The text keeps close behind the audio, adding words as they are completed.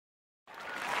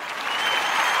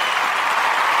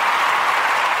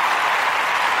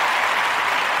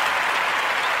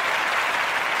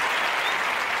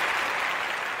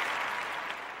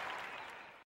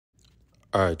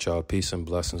All right, y'all. Peace and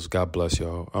blessings. God bless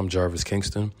y'all. I'm Jarvis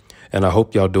Kingston, and I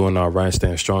hope y'all doing all right,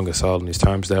 staying strong and solid in these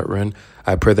times that we're in.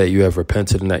 I pray that you have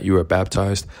repented and that you are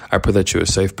baptized. I pray that you are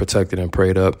safe, protected, and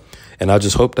prayed up. And I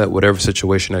just hope that whatever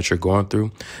situation that you're going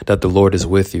through, that the Lord is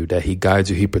with you, that he guides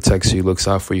you, he protects you, he looks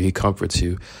out for you, he comforts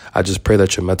you. I just pray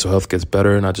that your mental health gets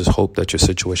better, and I just hope that your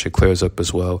situation clears up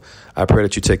as well. I pray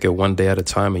that you take it one day at a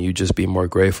time and you just be more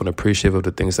grateful and appreciative of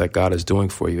the things that God is doing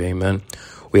for you. Amen.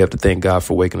 We have to thank God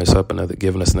for waking us up,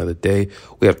 giving us another day.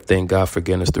 We have to thank God for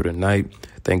getting us through the night.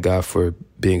 Thank God for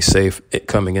being safe,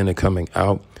 coming in and coming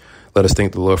out. Let us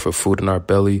thank the Lord for food in our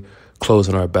belly, clothes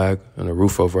on our back, and a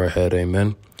roof over our head.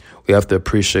 Amen. We have to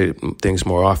appreciate things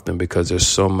more often because there's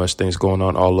so much things going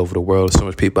on all over the world. There's so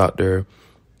much people out there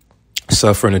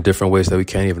suffering in different ways that we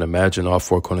can't even imagine, all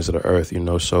four corners of the earth,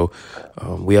 So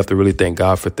we have to really thank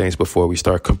God for things before we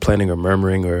start complaining or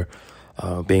murmuring or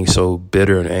being so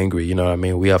bitter and angry. You know what I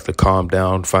mean? We have to calm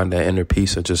down, find that inner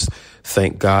peace, and just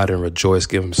thank God and rejoice,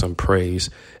 give him some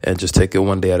praise, and just take it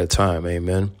one day at a time.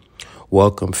 Amen.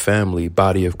 Welcome, family,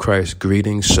 body of Christ.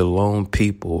 Greetings, shalom,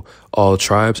 people, all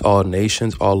tribes, all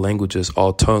nations, all languages,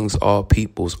 all tongues, all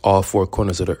peoples, all four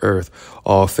corners of the earth,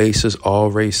 all faces, all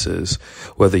races.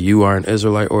 Whether you are an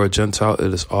Israelite or a Gentile,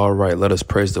 it is all right. Let us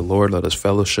praise the Lord. Let us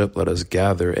fellowship. Let us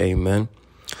gather. Amen.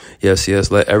 Yes,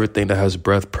 let everything that has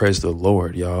breath praise the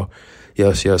Lord, y'all.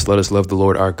 Yes, let us love the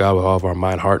Lord our God with all of our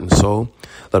mind, heart, and soul.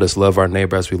 Let us love our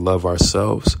neighbor as we love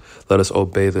ourselves. Let us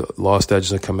obey the law,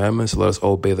 statutes, and commandments. Let us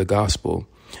obey the gospel.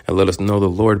 And let us know the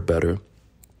Lord better.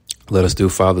 Let us do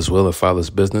Father's will and Father's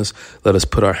business. Let us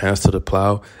put our hands to the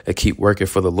plow and keep working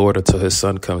for the Lord until his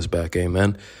son comes back.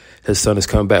 Amen. His son is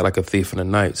coming back like a thief in the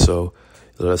night. So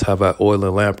let us have our oil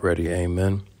and lamp ready.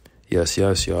 Amen. Yes,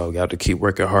 y'all. We have to keep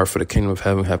working hard for the kingdom of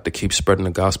heaven, have to keep spreading the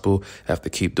gospel, have to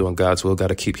keep doing God's will, got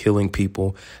to keep healing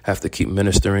people, have to keep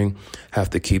ministering, have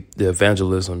to keep the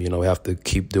evangelism, have to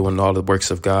keep doing all the works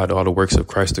of God, all the works of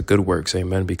Christ, the good works.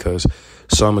 Amen. Because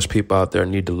so much people out there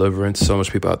need deliverance. So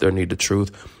much people out there need the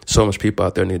truth. So much people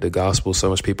out there need the gospel. So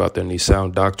much people out there need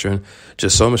sound doctrine.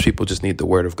 Just so much people just need the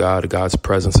word of God, God's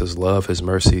presence, his love, his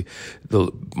mercy. The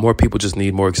more people just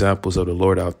need more examples of the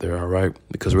Lord out there. All right.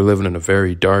 Because we're living in a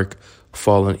very dark,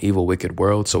 fallen, evil, wicked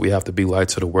world. So we have to be light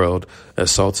to the world and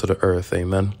salt to the earth.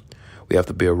 Amen. We have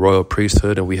to be a royal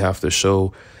priesthood, and we have to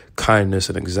show kindness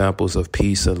and examples of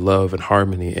peace and love and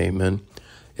harmony. Amen.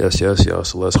 Yes, y'all.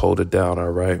 So let's hold it down. All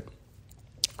right.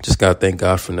 Just got to thank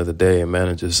God for another day, amen,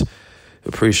 and just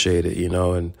appreciate it,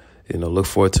 and, look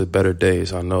forward to better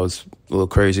days. I know it's a little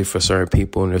crazy for certain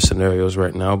people in their scenarios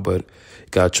right now, but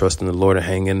God, trust in the Lord and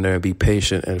hang in there and be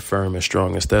patient and firm and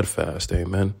strong and steadfast.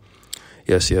 Amen.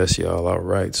 Yes, y'all. All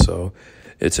right. So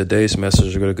in today's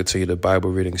message, we're going to continue the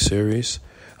Bible reading series.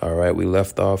 All right. We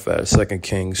left off at 2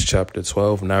 Kings chapter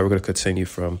 12. Now we're going to continue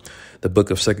from the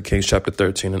book of 2 Kings chapter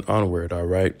 13 and onward. All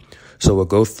right. So we'll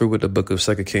go through with the book of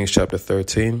 2 Kings chapter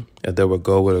 13, and then we'll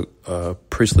go with a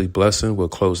priestly blessing. We'll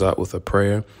close out with a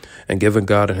prayer and giving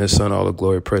God and his son all the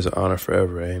glory, praise, and honor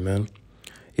forever. Amen.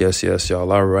 Yes,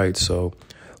 y'all. All right. So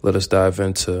let us dive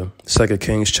into 2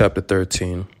 Kings chapter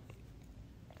 13.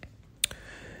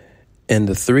 In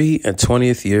the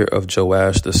 23rd year of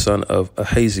Joash, the son of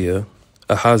Ahaziah,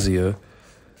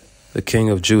 the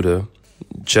king of Judah,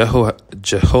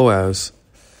 Jehoaz,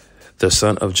 the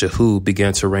son of Jehu,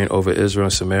 began to reign over Israel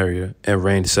and Samaria, and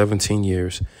reigned 17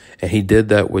 years. And he did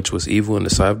that which was evil in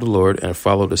the sight of the Lord, and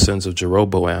followed the sins of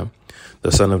Jeroboam,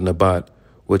 the son of Nebat,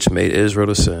 which made Israel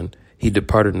to sin. He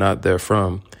departed not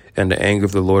therefrom, and the anger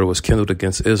of the Lord was kindled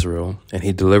against Israel, and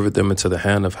he delivered them into the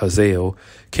hand of Hazael,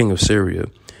 king of Syria,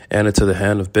 and into the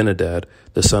hand of Benhadad,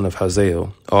 the son of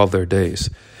Hazael, all their days.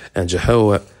 And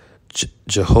Jehoaz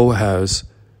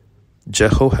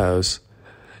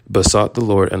besought the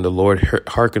Lord, and the Lord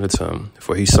hearkened to him,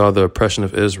 for he saw the oppression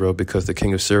of Israel, because the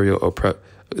king of Syria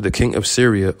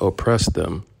oppressed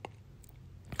them.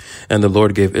 And the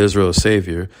Lord gave Israel a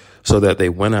savior, so that they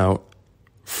went out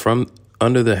from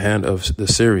under the hand of the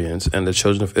Syrians, and the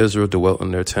children of Israel dwelt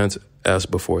in their tents as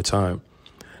before time.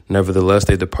 Nevertheless,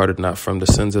 they departed not from the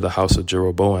sins of the house of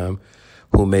Jeroboam,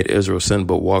 who made Israel sin,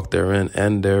 but walked therein,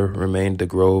 and there remained the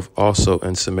grove also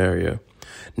in Samaria.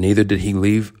 Neither did he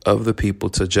leave of the people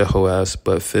to Jehoaz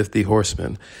but 50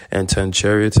 horsemen, and 10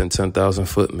 chariots, and 10,000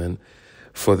 footmen.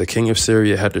 For the king of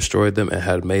Syria had destroyed them, and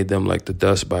had made them like the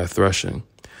dust by threshing.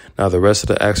 Now the rest of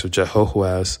the acts of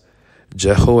Jehoaz,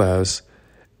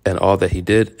 and all that he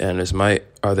did, and his might,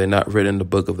 are they not written in the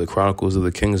book of the Chronicles of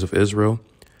the kings of Israel?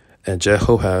 And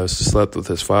Jehoaz slept with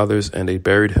his fathers, and they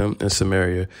buried him in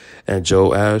Samaria. And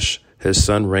Joash, his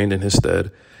son, reigned in his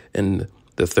stead. In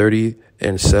the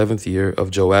 37th year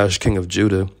of Joash, king of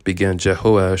Judah, began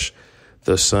Jehoash,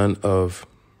 the son of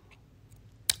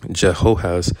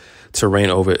Jehoahaz, to reign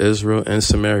over Israel and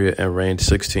Samaria, and reigned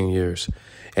 16 years.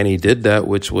 And he did that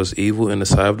which was evil in the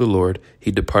sight of the Lord.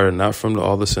 He departed not from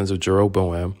all the sins of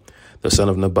Jeroboam, the son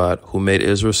of Nebat, who made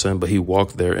Israel sin, but he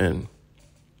walked therein.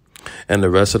 And the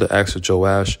rest of the acts of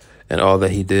Joash, and all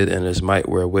that he did, and his might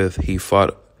wherewith he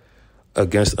fought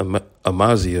against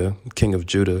Amaziah, king of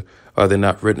Judah, are they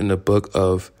not written in the book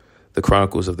of the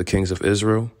Chronicles of the kings of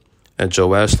Israel? And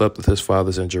Joash slept with his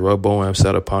fathers, and Jeroboam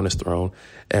sat upon his throne,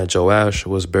 and Joash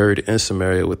was buried in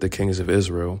Samaria with the kings of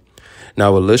Israel.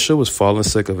 Now Elisha was fallen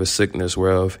sick of his sickness,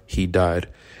 whereof he died.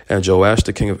 And Joash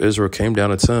the king of Israel came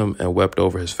down unto him, and wept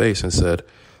over his face, and said,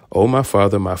 O my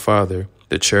father,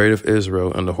 the chariot of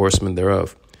Israel, and the horsemen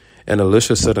thereof. And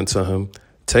Elisha said unto him,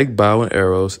 Take bow and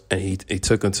arrows. And he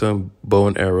took unto him bow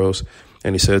and arrows.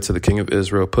 And he said to the king of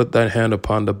Israel, Put thine hand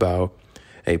upon the bow.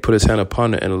 And he put his hand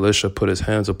upon it, and Elisha put his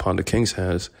hands upon the king's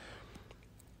hands.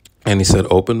 And he said,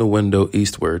 Open the window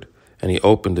eastward. And he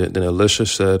opened it. Then Elisha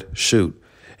said, Shoot.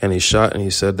 And he shot, and he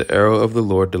said, The arrow of the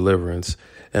Lord deliverance,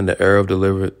 and the arrow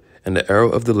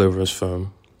of deliverance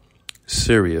from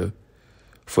Syria.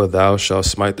 For thou shalt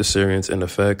smite the Syrians in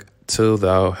effect till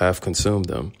thou have consumed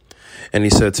them. And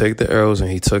he said, Take the arrows, and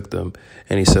he took them.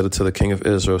 And he said unto the king of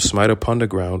Israel, Smite upon the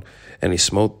ground. And he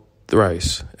smote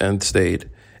thrice, and stayed.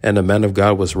 And the man of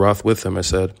God was wroth with him, and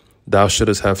said, Thou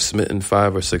shouldest have smitten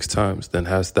 5 or 6 times. Then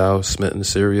hast thou smitten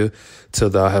Syria till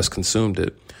thou hast consumed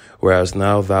it. Whereas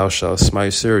now thou shalt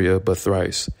smite Syria but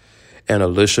thrice. And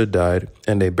Elisha died,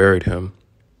 and they buried him.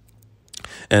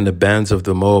 And the bands of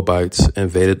the Moabites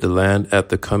invaded the land at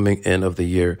the coming in of the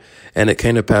year. And it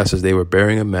came to pass, as they were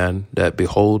burying a man, that,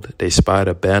 behold, they spied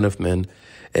a band of men,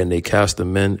 and they cast the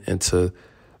men into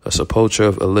a sepulchre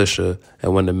of Elisha.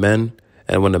 And when the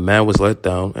man was let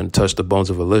down and touched the bones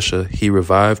of Elisha, he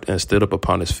revived and stood up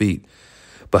upon his feet.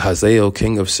 But Hazael,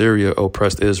 king of Syria,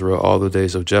 oppressed Israel all the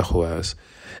days of Jehoahaz.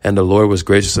 And the Lord was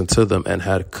gracious unto them, and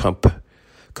had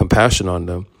compassion on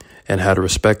them, and had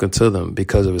respect unto them,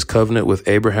 because of his covenant with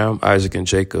Abraham, Isaac, and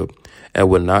Jacob, and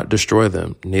would not destroy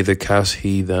them, neither cast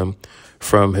he them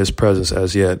from his presence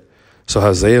as yet. So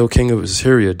Hazael, king of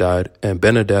Syria, died, and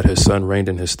Benhadad his son reigned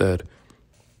in his stead.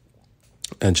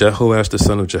 And Jehoash the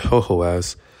son of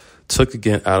Jehoahaz took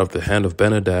again out of the hand of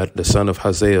Benhadad the son of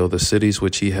Hazael the cities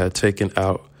which he had taken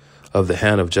out of the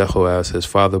hand of Jehoahaz his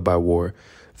father by war.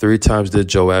 3 times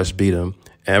did Joash beat him,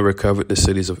 and recovered the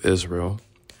cities of Israel.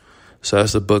 So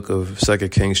that's the book of 2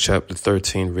 Kings chapter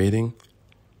 13 reading.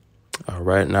 All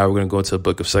right, now we're going to go into the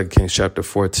book of 2 Kings chapter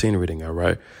 14 reading. All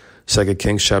right, 2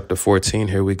 Kings chapter 14,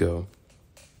 here we go.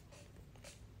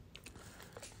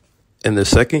 In the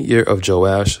 2nd year of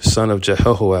Joash, son of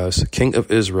Jehoahaz, king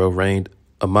of Israel, reigned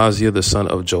Amaziah the son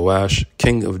of Joash,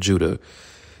 king of Judah.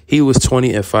 He was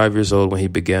 25 years old when he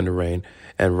began to reign,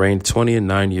 and reigned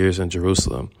 29 years in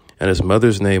Jerusalem. And his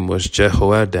mother's name was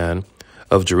Jehoaddan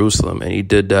of Jerusalem, and he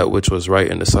did that which was right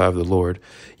in the sight of the Lord,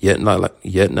 yet not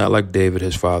like David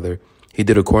his father. He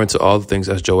did according to all the things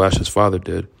as Joash his father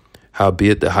did.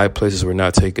 Howbeit the high places were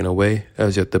not taken away,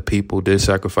 as yet the people did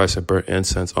sacrifice and burnt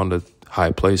incense on the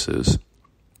high places.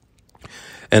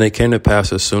 And it came to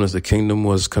pass, as soon as the kingdom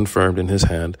was confirmed in his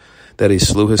hand, that he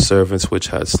slew his servants which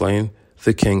had slain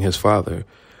the king his father.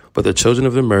 But the children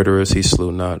of the murderers he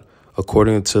slew not,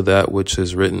 according to that which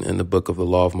is written in the book of the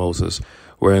law of Moses,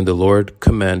 wherein the Lord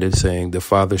commanded, saying, The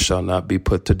father shall not be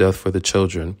put to death for the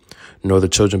children, nor the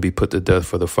children be put to death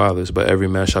for the fathers, but every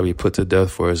man shall be put to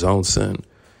death for his own sin.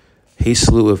 He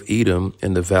slew of Edom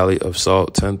in the valley of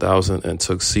Salt 10,000, and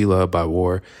took Selah by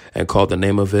war, and called the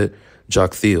name of it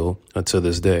Joktheel unto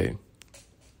this day.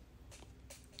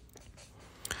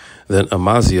 Then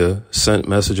Amaziah sent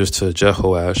messengers to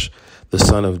Jehoash, the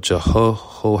son of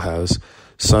Jehoahaz,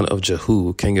 son of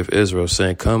Jehu, king of Israel,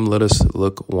 saying, Come, let us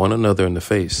look one another in the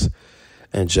face.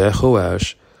 And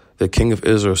Jehoash, the king of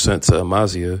Israel, sent to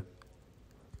Amaziah,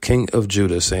 king of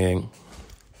Judah, saying,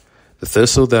 The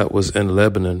thistle that was in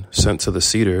Lebanon sent to the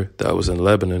cedar that was in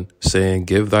Lebanon, saying,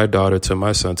 Give thy daughter to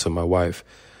my son to my wife.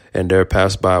 And there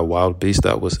passed by a wild beast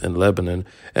that was in Lebanon,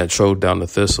 and trode down the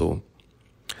thistle.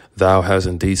 Thou hast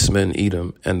indeed smitten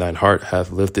Edom, and thine heart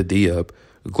hath lifted thee up.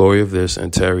 Glory of this,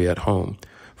 and tarry at home.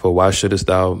 For why shouldest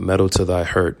thou meddle to thy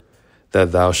hurt,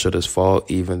 that thou shouldest fall,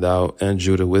 even thou and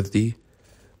Judah with thee?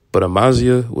 But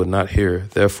Amaziah would not hear.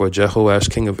 Therefore Jehoash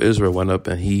king of Israel went up,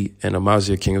 and he and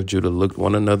Amaziah king of Judah looked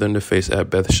one another in the face at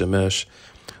Beth Shemesh,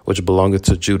 which belongeth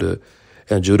to Judah.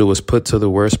 And Judah was put to the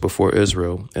worst before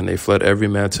Israel, and they fled every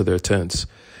man to their tents.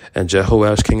 And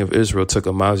Jehoash king of Israel took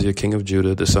Amaziah king of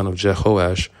Judah, the son of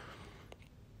Jehoash,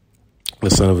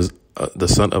 the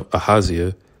son of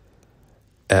Ahaziah,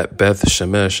 at Beth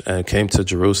Shemesh, and came to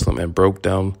Jerusalem, and break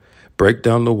down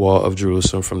the wall of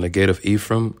Jerusalem from the gate of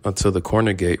Ephraim unto the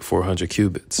corner gate 400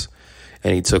 cubits.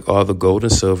 And he took all the gold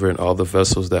and silver and all the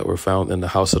vessels that were found in the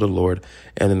house of the Lord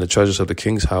and in the treasures of the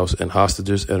king's house and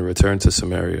hostages, and returned to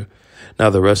Samaria. Now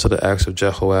the rest of the acts of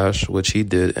Jehoash, which he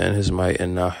did, and his might,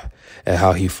 and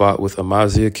how he fought with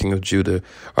Amaziah king of Judah,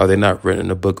 are they not written in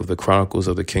the book of the Chronicles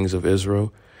of the kings of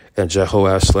Israel? And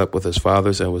Jehoash slept with his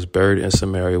fathers and was buried in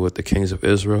Samaria with the kings of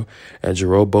Israel. And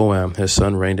Jeroboam his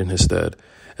son reigned in his stead.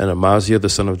 And Amaziah the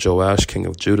son of Joash king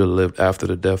of Judah lived after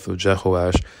the death of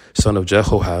Jehoash son of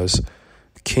Jehoahaz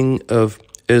king of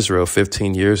Israel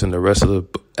 15 years. And the rest of the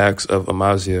acts of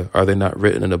Amaziah, are they not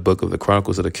written in the book of the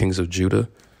Chronicles of the kings of Judah?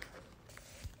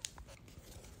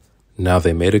 Now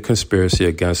they made a conspiracy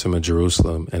against him in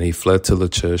Jerusalem, and he fled to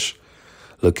Lachish,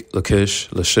 but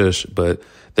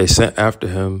they sent after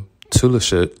him to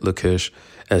Lachish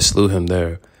and slew him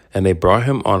there. And they brought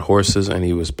him on horses, and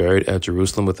he was buried at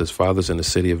Jerusalem with his fathers in the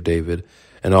city of David.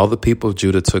 And all the people of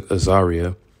Judah took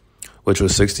Azariah, which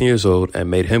was 16 years old, and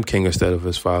made him king instead of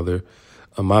his father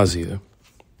Amaziah.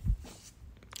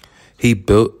 He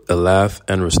built Elath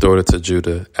and restored it to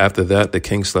Judah. After that, the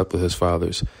king slept with his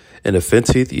fathers. In the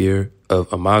 15th year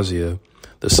of Amaziah,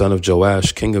 the son of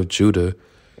Joash, king of Judah,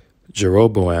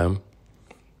 Jeroboam,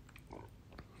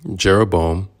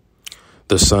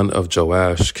 the son of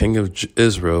Joash, king of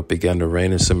Israel, began to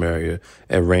reign in Samaria,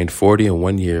 and reigned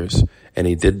 41 years. And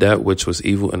he did that which was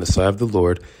evil in the sight of the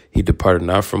Lord. He departed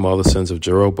not from all the sins of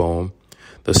Jeroboam,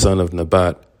 the son of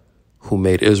Nebat, who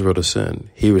made Israel to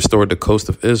sin. He restored the coast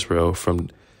of Israel from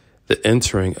the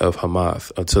entering of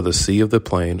Hamath unto the sea of the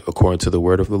plain, according to the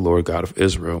word of the Lord God of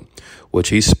Israel, which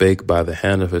he spake by the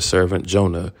hand of his servant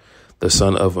Jonah, the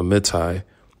son of Amittai,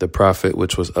 the prophet,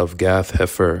 which was of Gath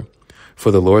Hepher.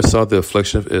 For the Lord saw the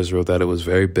affliction of Israel, that it was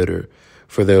very bitter,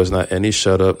 for there was not any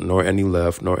shut up, nor any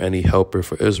left, nor any helper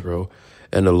for Israel.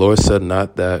 And the Lord said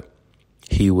not that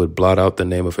he would blot out the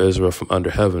name of Israel from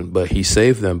under heaven, but he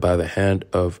saved them by the hand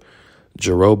of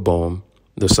Jeroboam,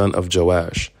 the son of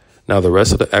Joash. Now the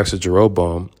rest of the acts of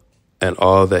Jeroboam, and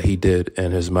all that he did,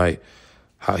 and his might,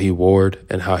 how he warred,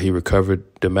 and how he recovered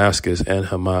Damascus and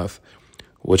Hamath,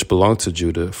 which belonged to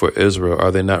Judah, for Israel,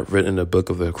 are they not written in the book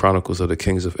of the Chronicles of the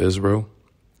kings of Israel?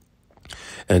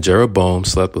 And Jeroboam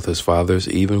slept with his fathers,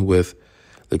 even with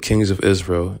the kings of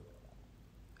Israel,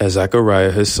 and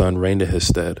Zechariah his son reigned in his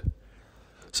stead.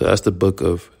 So that's the book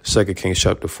of 2 Kings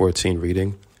chapter 14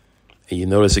 reading. And you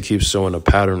notice it keeps showing a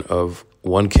pattern of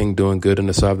one king doing good in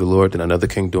the sight of the Lord and another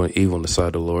king doing evil in the sight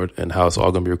of the Lord, and how it's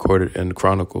all going to be recorded in the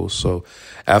Chronicles. So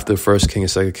after 1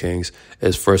 Kings and 2 Kings,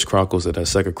 it's 1 Chronicles and then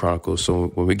 2 Chronicles. So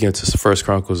when we get to 1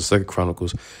 Chronicles and 2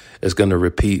 Chronicles, it's going to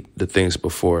repeat the things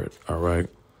before it. All right.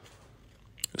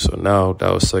 So now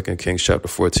that was 2 Kings chapter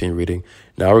 14 reading.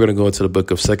 Now we're going to go into the book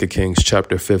of 2 Kings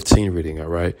chapter 15 reading. All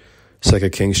right. 2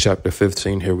 Kings chapter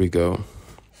 15. Here we go.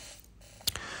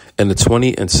 In the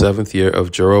 27th year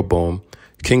of Jeroboam,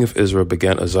 king of Israel,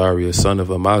 began Azariah, son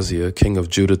of Amaziah, king of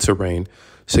Judah, to reign.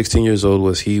 16 years old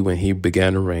was he when he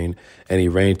began to reign, and he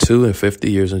reigned 52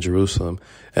 years in Jerusalem.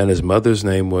 And his mother's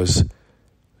name was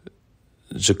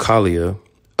Jechaliah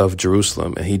of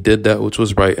Jerusalem. And he did that which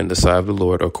was right in the sight of the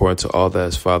Lord, according to all that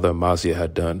his father Amaziah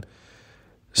had done.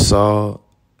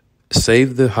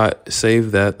 Save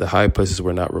that the high places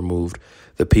were not removed.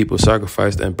 The people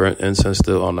sacrificed and burnt incense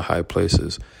still on the high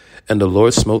places. And the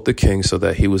Lord smote the king so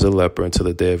that he was a leper until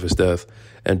the day of his death,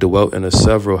 and dwelt in a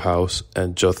several house.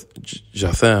 And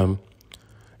Jotham,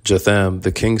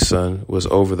 the king's son, was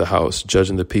over the house,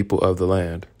 judging the people of the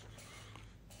land.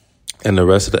 And the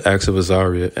rest of the acts of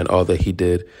Azariah and all that he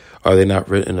did, are they not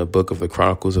written in the book of the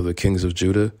Chronicles of the kings of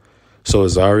Judah? So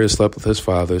Azariah slept with his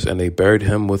fathers, and they buried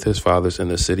him with his fathers in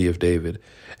the city of David.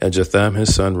 And Jotham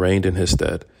his son reigned in his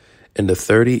stead. In the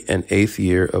 38th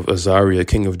year of Azariah,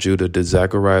 king of Judah, did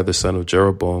Zechariah the son of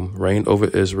Jeroboam reign over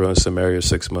Israel and Samaria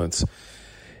 6 months.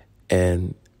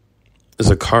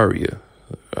 Zechariah,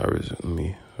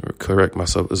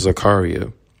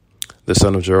 the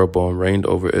son of Jeroboam, reigned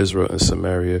over Israel and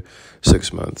Samaria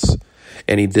 6 months.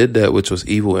 And he did that which was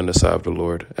evil in the sight of the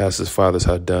Lord, as his fathers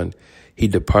had done. He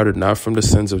departed not from the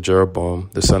sins of Jeroboam,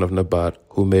 the son of Nebat,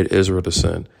 who made Israel to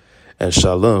sin. And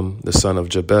Shallum, the son of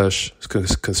Jabesh,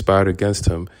 conspired against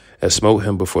him, and smote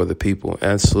him before the people,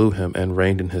 and slew him, and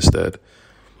reigned in his stead.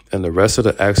 And the rest of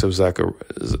the acts of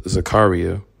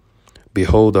Zechariah,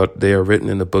 behold, they are written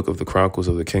in the book of the Chronicles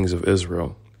of the kings of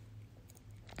Israel.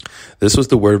 This was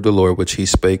the word of the Lord which he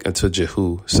spake unto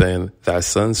Jehu, saying, Thy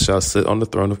sons shall sit on the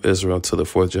throne of Israel until the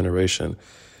 4th generation.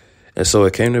 And so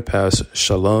it came to pass,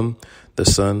 Shallum, the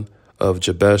son of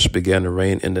Jabesh, began to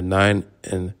reign in the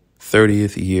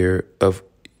 30th year of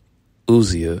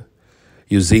Uzziah,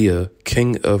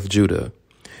 king of Judah.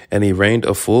 And he reigned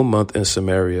a full month in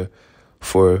Samaria.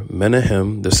 For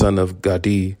Menahem, the son of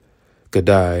Gadai,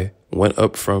 went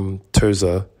up from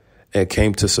Tirzah and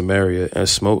came to Samaria and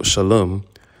smote Shallum,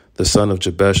 the son of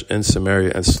Jabesh, in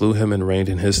Samaria, and slew him and reigned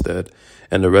in his stead.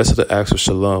 And the rest of the acts of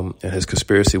Shallum and his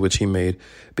conspiracy which he made,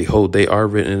 behold, they are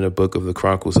written in the book of the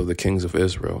Chronicles of the kings of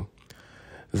Israel.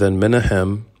 Then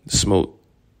Menahem smote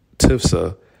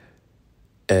Tifsah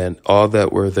and all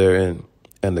that were therein,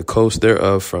 and the coast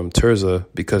thereof from Tirzah,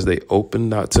 because they opened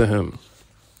not to him.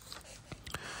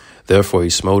 Therefore he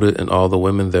smote it, and all the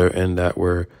women therein that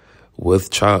were with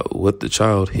the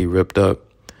child he ripped up.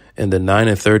 In the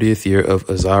 39th year of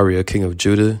Azariah, king of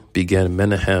Judah, began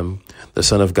Menahem, the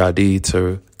son of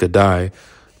Gadai,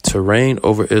 to reign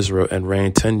over Israel, and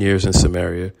reigned 10 years in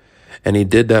Samaria. And he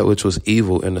did that which was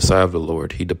evil in the sight of the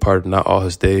Lord. He departed not all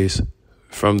his days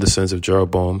from the sins of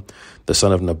Jeroboam, the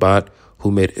son of Nebat,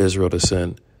 who made Israel to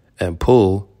sin. And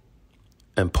Pul,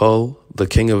 the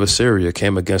king of Assyria,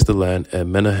 came against the land,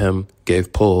 and Menahem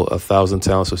gave Pul 1,000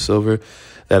 talents of silver,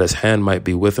 that his hand might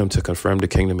be with him to confirm the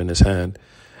kingdom in his hand.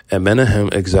 And Menahem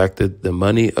exacted the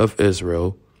money of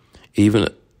Israel, even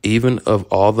of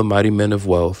all the mighty men of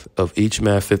wealth, of each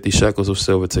man 50 shekels of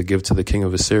silver, to give to the king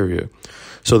of Assyria.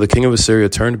 So the king of Assyria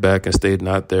turned back and stayed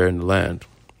not there in the land.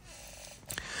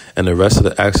 And the rest of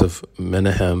the acts of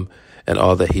Menahem and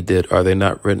all that he did, are they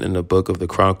not written in the book of the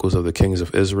Chronicles of the kings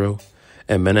of Israel?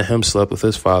 And Menahem slept with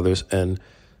his fathers, and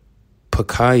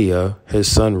Pekahiah his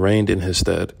son reigned in his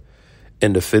stead.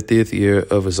 In the 50th year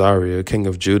of Azariah, king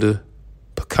of Judah,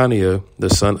 Pekahiah the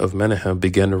son of Menahem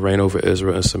began to reign over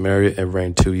Israel and Samaria, and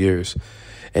reigned 2 years.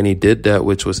 And he did that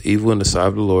which was evil in the sight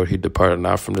of the Lord. He departed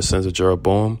not from the sins of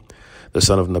Jeroboam, the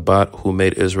son of Nebat, who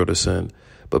made Israel to sin.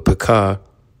 But Pekah,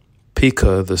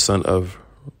 the son of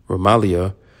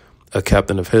Remaliah, a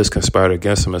captain of his, conspired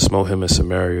against him and smote him in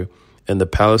Samaria, in the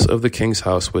palace of the king's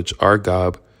house, which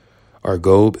Argob and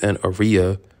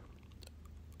Ariah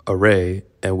array,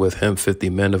 and with him 50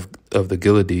 men of the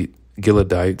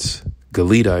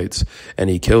Gileadites, and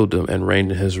he killed them and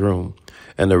reigned in his room.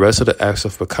 And the rest of the acts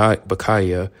of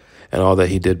Pekahiah and all that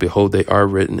he did, behold, they are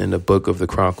written in the book of the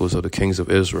Chronicles of the kings of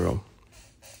Israel.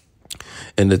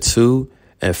 In the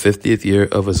 52nd year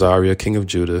of Azariah, king of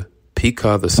Judah,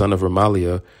 Pekah the son of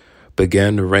Remaliah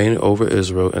began to reign over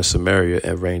Israel and Samaria,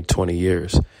 and reigned 20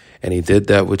 years. And he did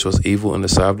that which was evil in the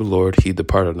sight of the Lord. He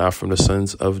departed not from the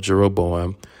sins of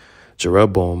Jeroboam,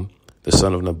 the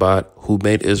son of Nebat, who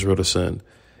made Israel to sin.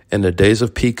 In the days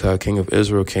of Pekah, king of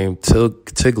Israel, came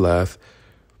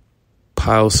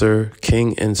Tiglath-Pileser,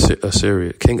 king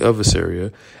of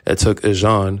Assyria, and took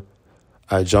Ijon,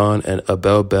 and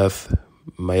Abel-Beth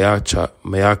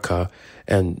Maacah,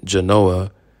 and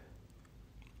Genoa,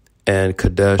 and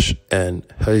Kadesh, and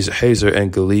Hazer,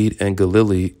 and Gilead, and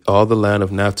Galilee, all the land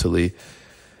of Naphtali,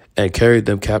 and carried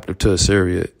them captive to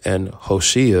Assyria. And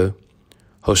Hoshea,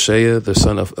 the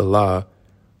son of Elah,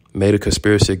 made a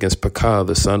conspiracy against Pekah,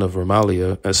 the son of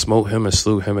Remaliah, and smote him and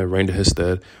slew him, and reigned in his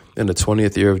stead. In the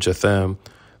 20th year of Jotham,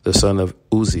 the son of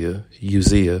Uzziah,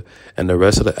 and the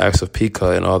rest of the acts of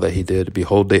Pekah and all that he did,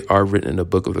 behold, they are written in the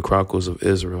book of the Chronicles of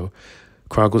Israel,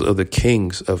 Chronicles of the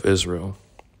kings of Israel.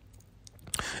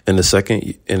 In the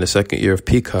second year of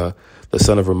Pekah, the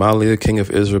son of Remaliah, king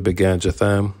of Israel, began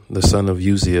Jotham, the son of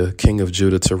Uzziah, king of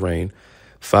Judah, to reign.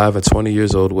 25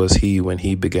 years old was he when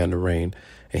he began to reign,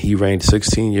 and he reigned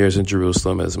 16 years in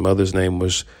Jerusalem. His mother's name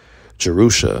was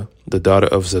Jerusha, the daughter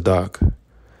of Zadok,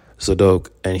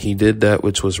 and he did that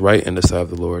which was right in the sight of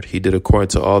the Lord. He did according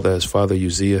to all that his father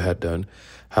Uzziah had done.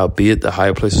 Howbeit the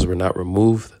high places were not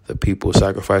removed, the people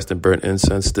sacrificed and burnt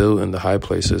incense still in the high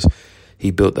places. He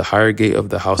built the higher gate of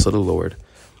the house of the Lord.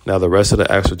 Now the rest of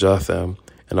the acts of Jotham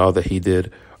and all that he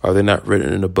did, are they not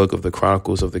written in the book of the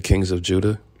Chronicles of the kings of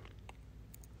Judah?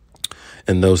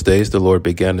 In those days the Lord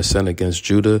began to send against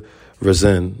Judah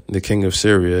Rezin, the king of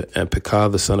Syria, and Pekah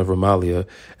the son of Remaliah,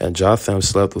 and Jotham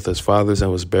slept with his fathers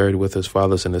and was buried with his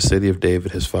fathers in the city of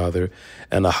David his father,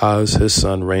 and Ahaz his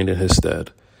son reigned in his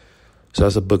stead. So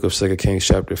that's the book of 2 Kings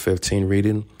chapter 15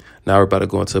 reading. Now we're about to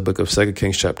go into the book of 2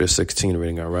 Kings chapter 16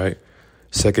 reading, all right?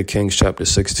 2 Kings chapter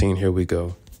 16, here we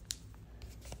go.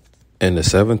 In the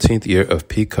 17th year of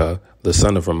Pekah, the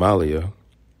son of Remaliah,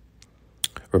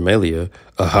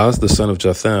 Ahaz the son of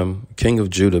Jotham, king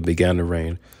of Judah, began to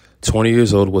reign. 20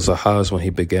 years old was Ahaz when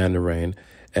he began to reign,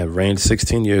 and reigned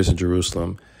 16 years in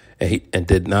Jerusalem, and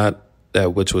did not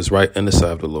that which was right in the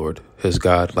sight of the Lord, his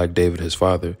God, like David his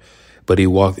father. But he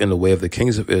walked in the way of the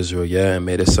kings of Israel, and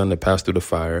made his son to pass through the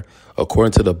fire,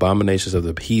 according to the abominations of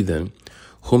the heathen,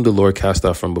 whom the Lord cast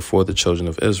out from before the children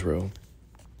of Israel.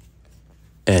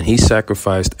 And he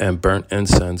sacrificed and burnt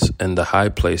incense in the high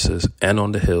places and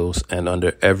on the hills and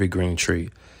under every green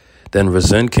tree. Then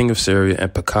Rezin, king of Syria,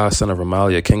 and Pekah, son of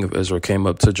Remaliah, king of Israel, came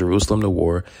up to Jerusalem to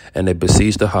war, and they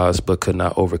besieged Ahaz, but could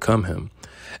not overcome him.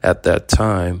 At that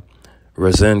time,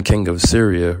 Rezin, king of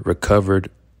Syria, recovered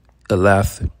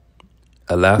Elath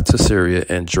to Syria,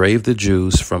 and drave the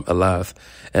Jews from Elath.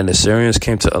 And the Syrians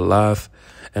came to Elath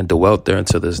and dwelt there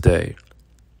until this day.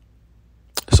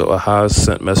 So Ahaz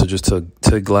sent messengers to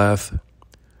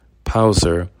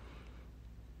Tiglath-Pileser,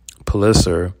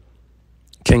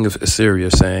 king of Assyria,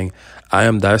 saying, I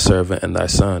am thy servant and thy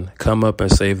son. Come up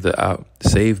and save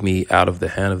me out of the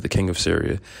hand of the king of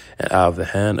Syria, and out of the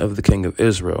hand of the king of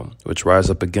Israel, which rise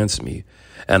up against me.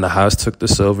 And Ahaz took the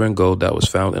silver and gold that was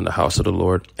found in the house of the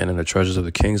Lord and in the treasures of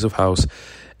the kings of house,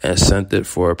 and sent it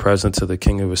for a present to the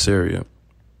king of Assyria.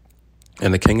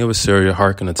 And the king of Assyria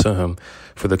hearkened unto him,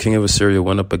 for the king of Assyria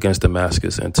went up against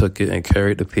Damascus, and took it, and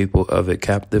carried the people of it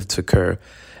captive to Kir,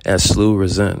 and slew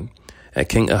Rezin. And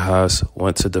King Ahaz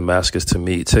went to Damascus to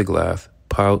meet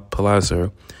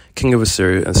Tiglath-Pileser, king of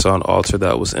Assyria, and saw an altar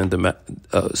that was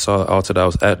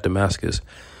at Damascus.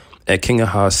 And King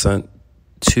Ahaz sent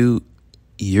to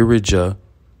Urijah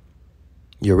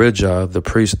the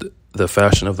priest the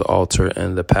fashion of the altar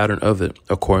and the pattern of it,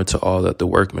 according to all that the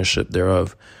workmanship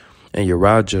thereof. And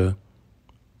Urijah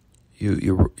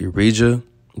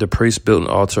the priest built an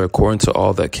altar according to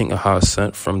all that King Ahaz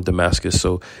sent from Damascus.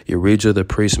 So Urijah the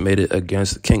priest made it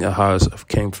against King Ahaz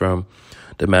came from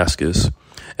Damascus.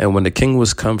 And when the king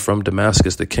was come from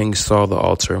Damascus, the king saw the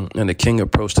altar, and the king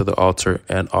approached to the altar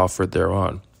and offered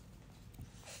thereon.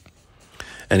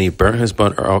 And he burnt his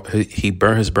burnt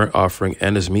offering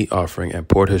and his meat offering, and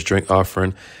poured his drink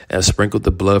offering, and sprinkled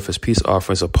the blood of his peace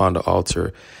offerings upon the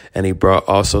altar. And he brought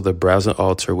also the brazen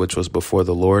altar which was before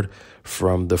the Lord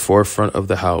from the forefront of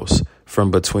the house, from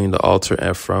between the altar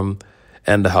and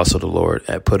the house of the Lord,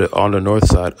 and put it on the north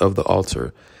side of the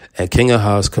altar. And King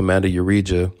Ahaz commanded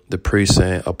Urijah the priest,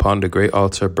 saying, Upon the great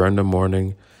altar burn the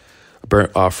morning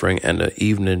burnt offering and the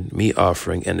evening meat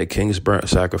offering, and the king's burnt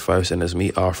sacrifice and his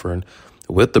meat offering,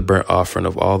 with the burnt offering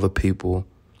of all the people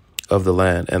of the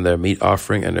land, and their meat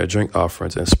offering and their drink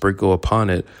offerings, and sprinkle upon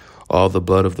it all the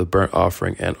blood of the burnt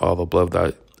offering and all the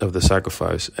blood of the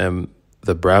sacrifice. And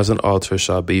the brazen altar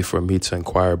shall be for me to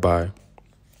inquire by.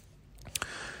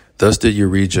 Thus did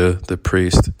Urijah the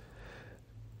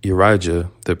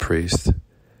priest,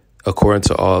 according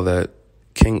to all that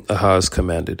King Ahaz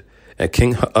commanded. And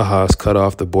King Ahaz cut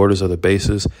off the borders of the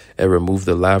bases, and removed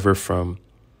the laver from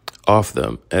off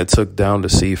them, and took down the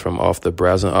sea from off the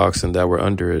brazen oxen that were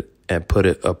under it, and put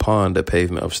it upon the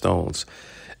pavement of stones.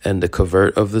 And the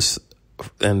covert for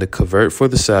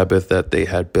the Sabbath that they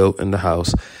had built in the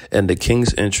house, and the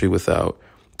king's entry without,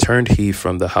 turned he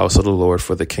from the house of the Lord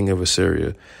for the king of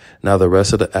Assyria. Now the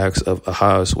rest of the acts of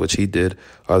Ahaz which he did,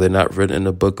 are they not written in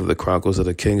the book of the Chronicles of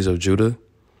the kings of Judah?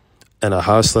 And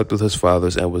Ahaz slept with his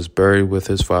fathers, and was buried with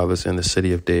his fathers in the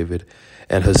city of David.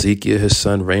 And Hezekiah his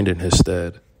son reigned in his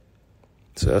stead.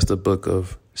 So that's the book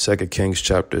of 2 Kings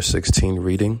chapter 16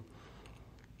 reading.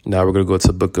 Now we're going to go to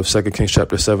the book of 2 Kings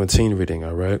chapter 17 reading,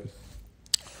 all right?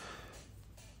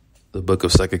 The book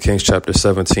of 2 Kings chapter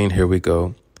 17, here we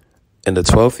go. In the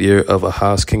 12th year of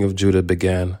Ahaz king of Judah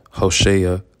began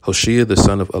Hoshea the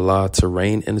son of Elah to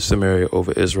reign in Samaria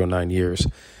over Israel 9 years.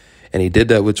 And he did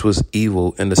that which was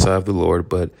evil in the sight of the Lord,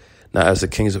 but not as the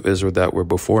kings of Israel that were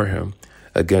before him.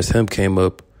 Against him came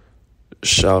up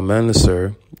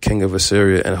Shalmaneser, king of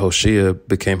Assyria, and Hoshea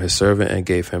became his servant and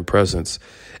gave him presents.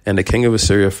 And the king of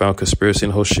Assyria found conspiracy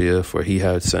in Hoshea, for he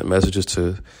had sent messages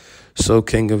to So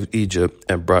king of Egypt,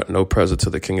 and brought no present to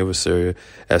the king of Assyria,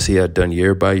 as he had done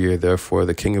year by year. Therefore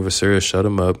the king of Assyria shut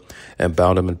him up, and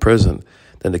bound him in prison.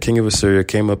 Then the king of Assyria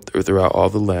came up throughout all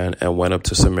the land, and went up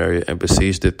to Samaria, and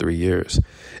besieged it 3 years.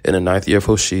 In the 9th year of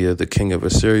Hoshea, the king of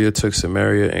Assyria took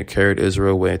Samaria, and carried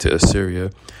Israel away into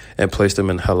Assyria, and placed them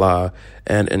in Halah,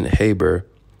 and in Habor,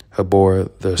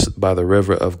 by the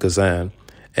river of Gazan,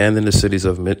 and in the cities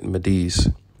of Medes.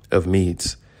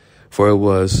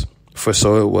 For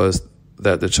so it was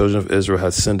that the children of Israel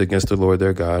had sinned against the Lord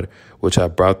their God, which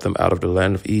had brought them out of the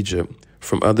land of Egypt,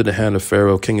 from under the hand of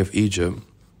Pharaoh king of Egypt,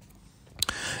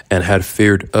 and had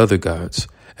feared other gods,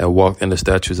 and walked in the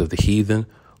statutes of the heathen,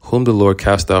 whom the Lord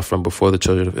cast out from before the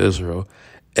children of Israel,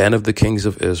 and of the kings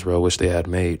of Israel which they had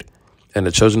made. And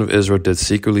the children of Israel did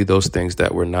secretly those things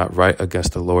that were not right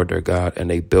against the Lord their God, and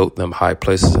they built them high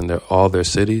places in all their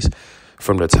cities,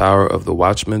 from the tower of the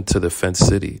watchman to the fenced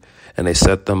city. And they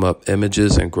set them up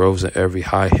images and groves in every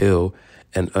high hill,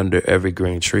 and under every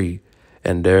green tree.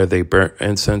 And there they burnt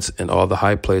incense in all the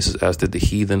high places, as did the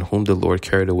heathen whom the Lord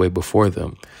carried away before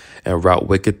them, and wrought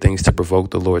wicked things to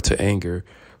provoke the Lord to anger.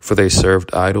 For they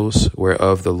served idols,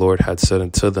 whereof the Lord had said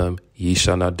unto them, Ye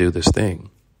shall not do this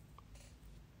thing.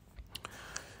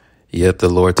 Yet the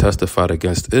Lord testified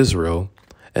against Israel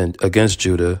and against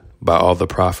Judah by all the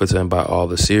prophets and by all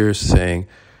the seers, saying,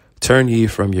 Turn ye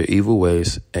from your evil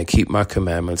ways, and keep my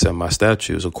commandments and my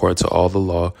statutes, according to all the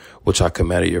law which I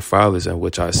commanded your fathers, and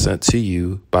which I sent to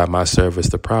you by my servants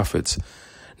the prophets.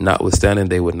 Notwithstanding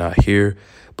they would not hear,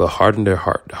 but hardened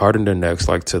their necks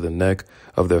like to the neck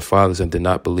of their fathers, and did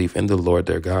not believe in the Lord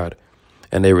their God.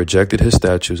 And they rejected his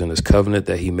statutes and his covenant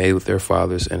that he made with their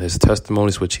fathers, and his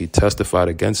testimonies which he testified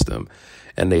against them.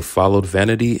 And they followed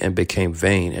vanity and became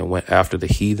vain, and went after the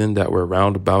heathen that were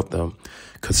round about them,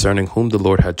 concerning whom the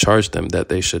Lord had charged them, that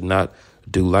they should not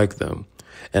do like them.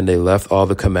 And they left all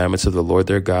the commandments of the Lord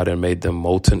their God, and made them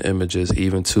molten images,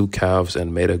 even 2 calves,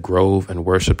 and made a grove, and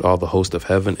worshipped all the host of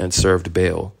heaven, and served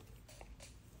Baal.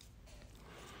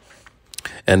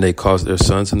 And they caused their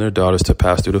sons and their daughters to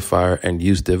pass through the fire, and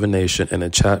used divination and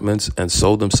enchantments, and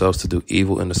sold themselves to do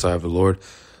evil in the sight of the Lord,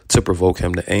 to provoke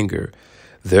him to anger.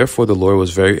 Therefore the Lord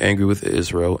was very angry with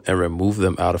Israel, and removed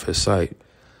them out of his sight.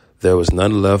 There was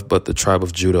none left but the tribe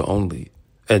of Judah only.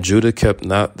 And Judah kept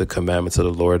not the commandments of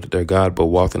the Lord their God, but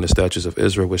walked in the statutes of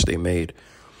Israel which they made.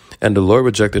 And the Lord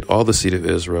rejected all the seed of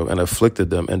Israel, and afflicted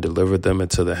them, and delivered them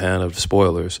into the hand of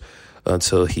spoilers,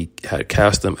 until he had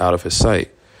cast them out of his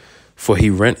sight. For he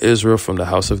rent Israel from the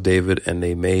house of David, and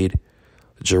they made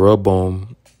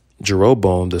Jeroboam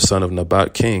the son of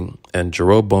Nebat king. And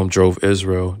Jeroboam drove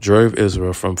Israel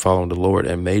from following the Lord,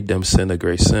 and made them sin a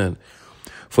great sin.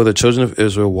 For the children of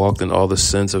Israel walked in all the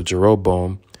sins of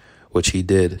Jeroboam, which he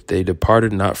did. They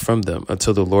departed not from them,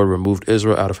 until the Lord removed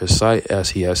Israel out of his sight,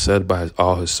 as he has said by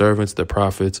all his servants, the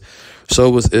prophets. So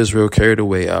was Israel carried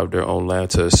away out of their own land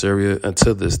to Assyria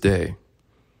until this day.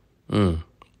 And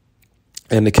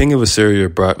the king of Assyria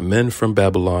brought men from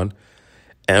Babylon,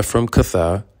 and from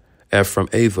Cuthah, and from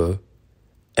Ava,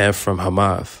 and from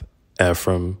Hamath, and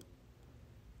from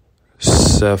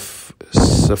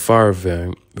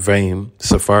Sepharvaim,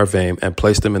 and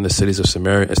placed them in the cities of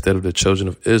Samaria instead of the children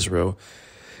of Israel.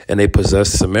 And they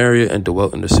possessed Samaria, and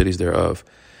dwelt in the cities thereof.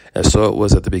 And so it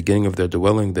was at the beginning of their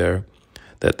dwelling there,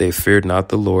 that they feared not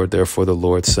the Lord. Therefore the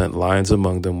Lord sent lions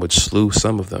among them, which slew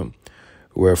some of them.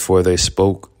 Wherefore they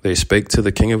spake to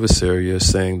the king of Assyria,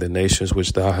 saying, The nations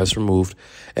which thou hast removed,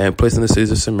 and placed in the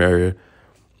cities of Samaria,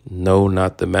 know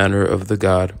not the manner of the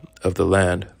God of the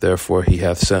land. Therefore he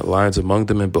hath sent lions among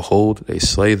them, and behold, they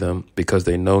slay them, because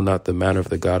they know not the manner of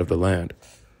the God of the land.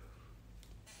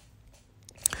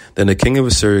 Then the king of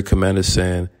Assyria commanded,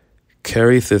 saying,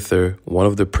 Carry thither one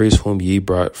of the priests whom ye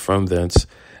brought from thence,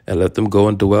 and let them go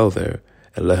and dwell there,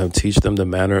 and let him teach them the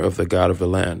manner of the God of the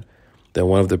land. Then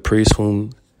one of the priests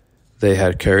whom they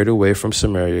had carried away from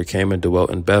Samaria came and dwelt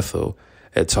in Bethel,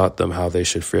 and taught them how they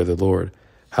should fear the Lord.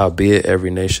 Howbeit every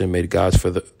nation made gods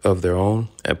of their own,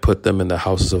 and put them in the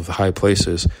houses of the high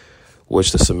places,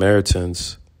 which the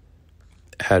Samaritans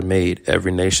had made,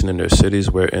 every nation in their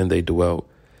cities wherein they dwelt.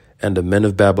 And the men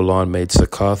of Babylon made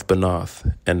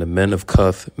Succoth-Benoth, and the men of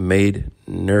Cuth made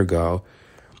Nergal,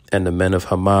 and the men of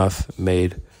Hamath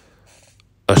made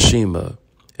Ashima,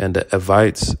 and the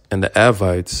Avites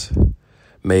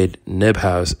made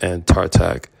Nibhaz and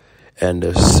Tartak, and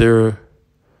the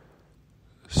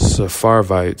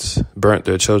Sepharvites burnt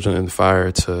their children in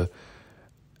fire to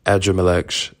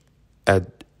Adramelech,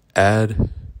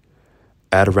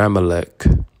 Adramelech,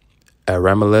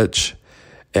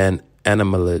 and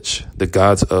Anamelech, the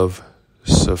gods of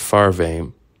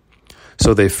Sepharvaim.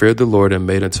 So they feared the Lord, and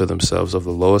made unto themselves of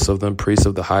the lowest of them priests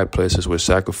of the high places, which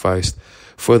sacrificed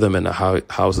for them in the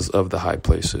houses of the high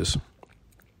places.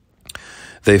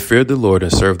 They feared the Lord,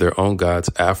 and served their own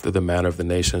gods after the manner of the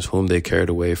nations whom they carried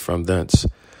away from thence.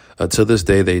 Until this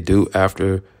day they do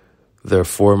after their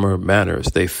former manners.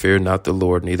 They fear not the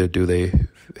Lord, neither do they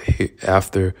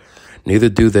after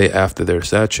their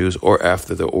statutes, or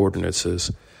after their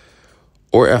ordinances,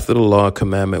 or after the law and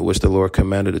commandment which the Lord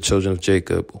commanded the children of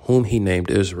Jacob, whom he named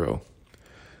Israel,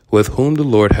 with whom the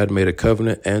Lord had made a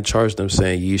covenant, and charged them,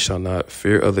 saying, Ye shall not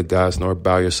fear other gods, nor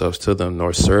bow yourselves to them,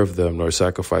 nor serve them, nor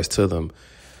sacrifice to them.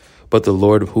 But the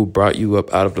Lord who brought you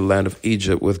up out of the land of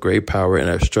Egypt with great power and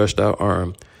a stretched out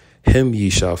arm, him ye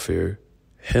shall fear,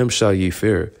 him shall ye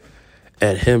fear,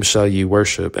 and him shall ye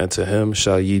worship, and to him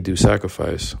shall ye do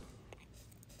sacrifice.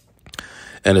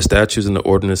 And the statutes and the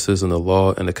ordinances and the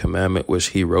law and the commandment which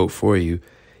he wrote for you,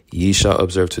 ye shall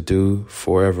observe to do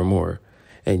forevermore.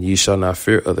 And ye shall not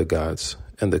fear other gods.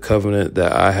 And the covenant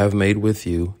that I have made with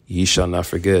you, ye shall not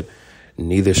forget,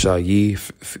 neither shall ye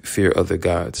fear other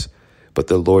gods, but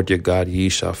the Lord your God ye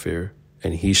shall fear,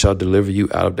 and he shall deliver you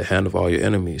out of the hand of all your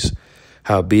enemies.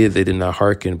 Howbeit they did not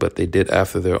hearken, but they did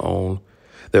after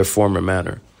their former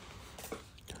manner.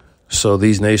 So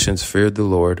these nations feared the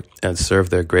Lord and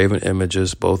served their graven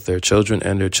images, both their children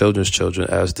and their children's children,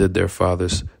 as did their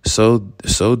fathers. So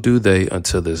do they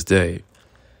until this day.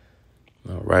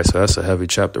 All right, so that's a heavy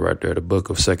chapter right there, the book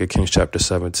of 2 Kings chapter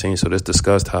 17. So this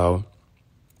discussed how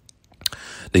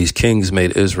these kings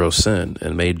made Israel sin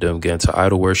and made them get into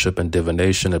idol worship and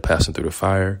divination and passing through the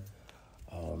fire,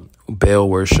 Baal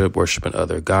worship, worshiping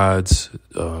other gods,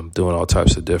 doing all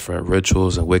types of different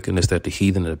rituals and wickedness that the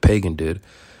heathen and the pagan did.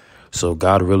 So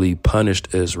God really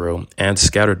punished Israel and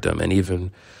scattered them, and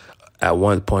even at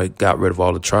one point got rid of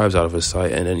all the tribes out of his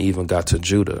sight, and then even got to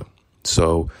Judah.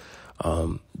 So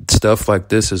stuff like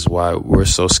this is why we're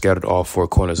so scattered all four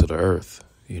corners of the earth,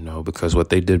 because what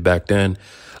they did back then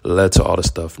led to all the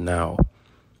stuff now.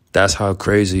 That's how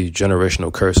crazy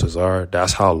generational curses are.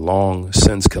 That's how long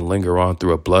sins can linger on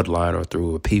through a bloodline or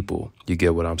through a people. You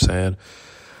get what I'm saying?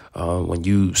 When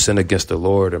you sin against the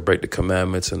Lord and break the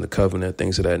commandments and the covenant,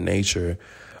 things of that nature,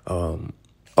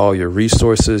 all your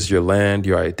resources, your land,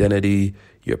 your identity,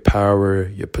 your power,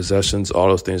 your possessions, all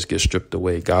those things get stripped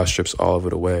away. God strips all of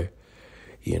it away,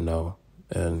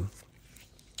 And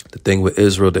the thing with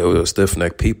Israel, they were a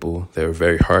stiff-necked people. They were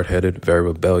very hard-headed, very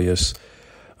rebellious.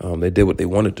 They did what they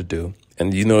wanted to do.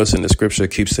 And you notice in the scripture,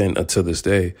 it keeps saying until this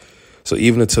day. So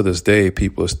even until this day,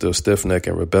 people are still stiff-necked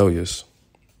and rebellious.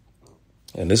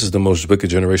 And this is the most wicked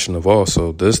generation of all.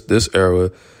 So this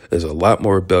era is a lot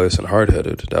more rebellious and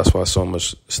hard-headed. That's why so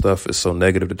much stuff is so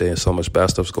negative today and so much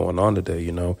bad stuff's going on today,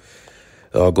 It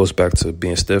all goes back to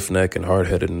being stiff-necked and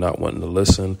hard-headed and not wanting to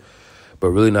listen, but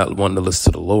really not wanting to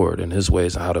listen to the Lord and his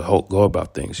ways and how to go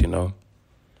about things,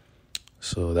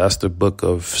 So that's the book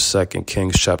of 2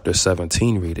 Kings chapter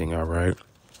 17 reading, all right?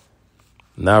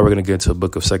 Now we're going to get into the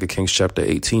book of 2 Kings chapter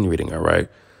 18 reading, all right?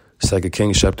 2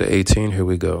 Kings chapter 18, here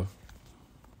we go.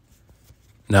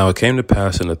 Now it came to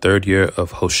pass in the 3rd year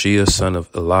of Hoshea, son of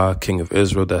Elah, king of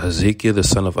Israel, that Hezekiah, the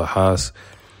son of Ahaz,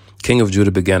 king of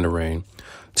Judah, began to reign.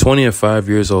 25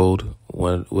 years old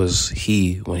was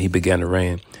he when he began to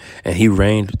reign, and he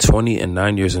reigned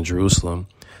 29 years in Jerusalem.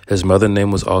 His mother's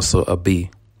name was also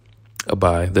Abi,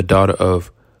 the daughter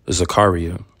of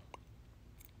Zechariah.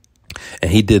 And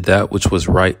he did that which was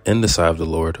right in the sight of the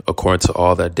Lord, according to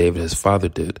all that David his father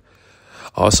did.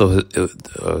 Also,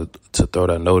 to throw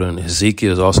that note in,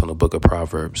 Hezekiah is also in the book of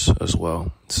Proverbs as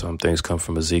well. Some things come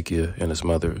from Hezekiah and his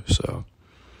mother. So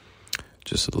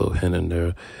just a little hint in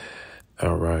there.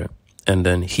 All right. And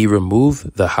then he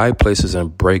removed the high places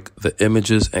and brake the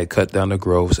images and cut down the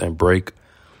groves and brake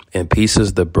in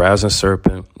pieces the brazen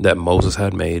serpent that Moses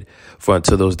had made. For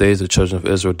until those days the children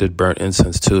of Israel did burn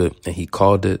incense to it, and he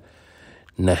called it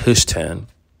Nehushtan.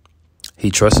 He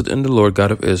trusted in the Lord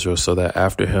God of Israel, so that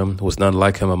after him was none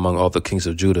like him among all the kings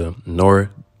of Judah,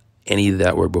 nor any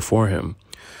that were before him.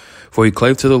 For he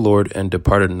clave to the Lord and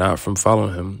departed not from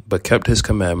following him, but kept his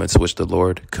commandments which the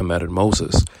Lord commanded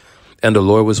Moses. And the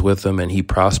Lord was with him, and he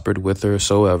prospered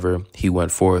whithersoever he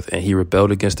went forth, and he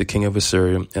rebelled against the king of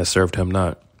Assyria and served him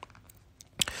not.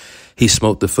 He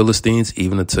smote the Philistines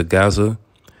even unto Gaza,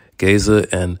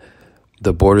 and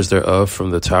the borders thereof,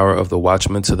 from the tower of the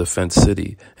watchman to the fenced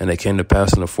city. And it came to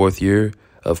pass in the 4th year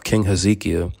of King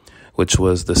Hezekiah, which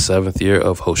was the 7th year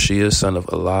of Hoshea, son of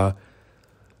Elah,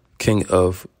 king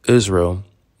of Israel,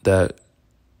 that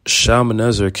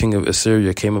Shalmaneser, king of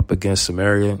Assyria, came up against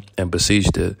Samaria and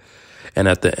besieged it. And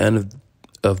at the end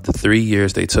of the 3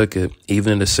 years they took it,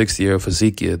 even in the 6th year of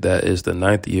Hezekiah, that is the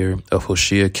 9th year of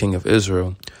Hoshea, king of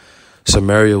Israel,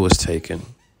 Samaria was taken.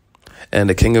 And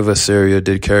the king of Assyria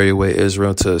did carry away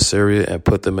Israel to Assyria and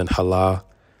put them in Halah,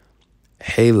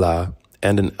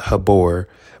 and in Habor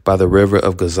by the river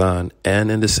of Gazan,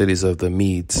 and in the cities of the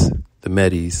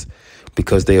Medes,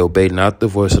 because they obeyed not the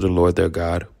voice of the Lord their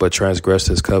God, but transgressed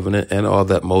his covenant and all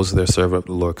that Moses their servant of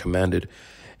the Lord commanded,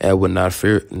 and would not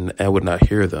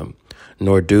hear them,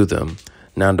 nor do them.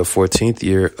 Now in the 14th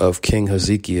year of King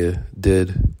Hezekiah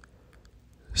did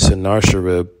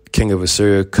Sennacherib, king of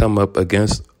Assyria, come up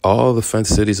against all the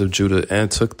fenced cities of Judah and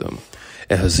took them.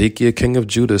 And Hezekiah, king of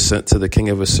Judah, sent to the king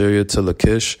of Assyria to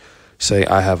Lachish, say,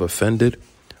 I have offended.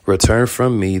 Return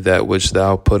from me that which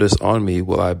thou puttest on me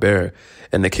will I bear.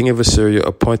 And the king of Assyria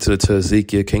appointed to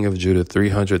Hezekiah, king of Judah,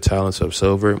 300 talents of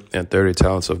silver and 30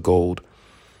 talents of gold.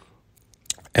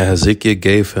 And Hezekiah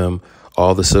gave him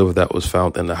all the silver that was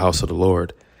found in the house of the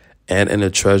Lord, and in the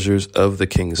treasures of the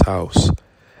king's house.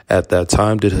 At that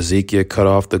time did Hezekiah cut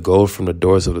off the gold from the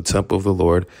doors of the temple of the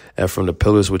Lord and from the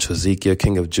pillars which Hezekiah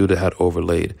king of Judah had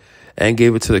overlaid, and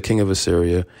gave it to the king of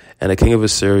Assyria. And the king of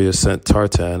Assyria sent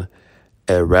Tartan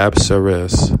and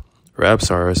Rabsaris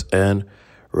and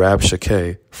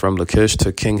Rabshakeh from Lachish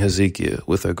to King Hezekiah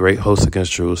with a great host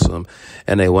against Jerusalem.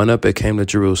 And they went up and came to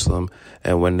Jerusalem.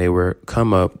 And when they were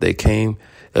come up, they came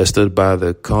and stood by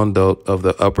the conduit of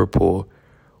the upper pool,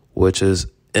 which is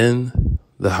in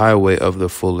the highway of the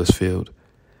fullest field.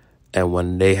 And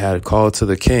when they had called to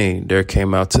the king, there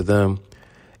came out to them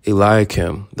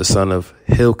Eliakim, the son of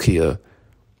Hilkiah,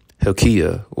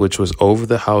 which was over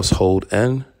the household,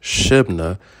 and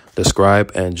Shebna, the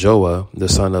scribe, and Joah, the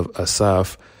son of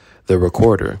Asaph, the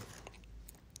recorder.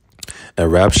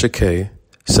 And Rabshakeh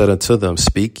said unto them,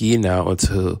 Speak ye now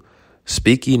to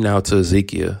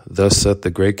Ezekiel, thus saith the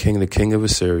great king, the king of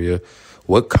Assyria,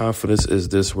 what confidence is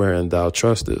this wherein thou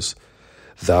trustest?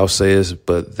 Thou sayest,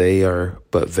 but they are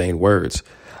but vain words.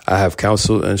 I have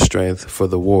counsel and strength for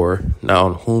the war. Now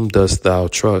on whom dost thou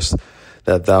trust,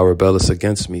 that thou rebellest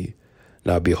against me?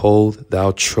 Now behold, thou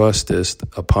trustest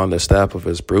upon the staff of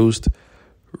his bruised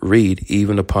reed,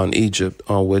 even upon Egypt,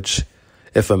 on which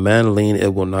if a man lean,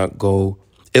 it will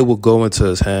go into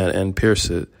his hand and pierce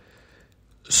it.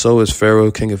 So is Pharaoh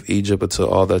king of Egypt unto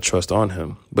all that trust on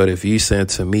him. But if ye say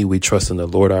unto me, we trust in the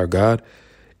Lord our God,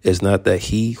 is not that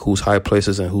he whose high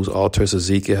places and whose altars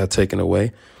Ezekiel hath taken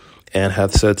away, and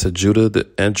hath said to Judah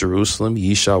and Jerusalem,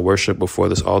 Ye shall worship before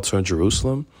this altar in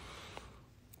Jerusalem?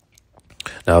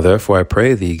 Now therefore I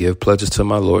pray thee, give pledges to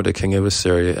my lord the king of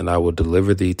Assyria, and I will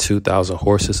deliver thee 2,000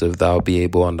 horses, if thou be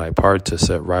able on thy part to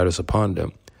set riders upon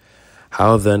them.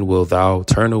 How then wilt thou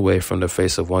turn away from the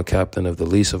face of one captain of the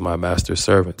least of my master's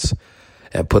servants,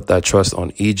 and put thy trust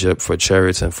on Egypt for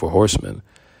chariots and for horsemen?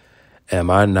 Am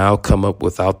I now come up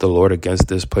without the Lord against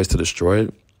this place to destroy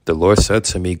it? The Lord said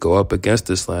to me, Go up against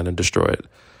this land and destroy it.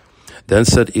 Then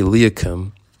said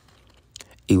Eliakim,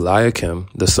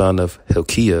 the son of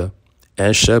Hilkiah,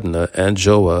 and Shebna, and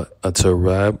Joah, unto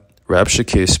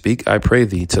Rabshakeh, Speak, I pray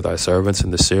thee, to thy servants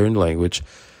in the Syrian language,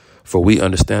 for we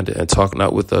understand it, and talk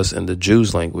not with us in the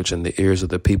Jews' language in the ears of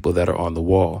the people that are on the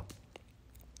wall.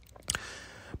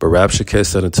 But Rabshakeh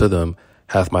said unto them,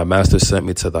 Hath my master sent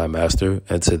me to thy master,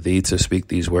 and to thee to speak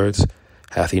these words?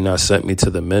 Hath he not sent me to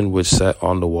the men which sat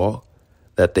on the wall,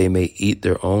 that they may eat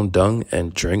their own dung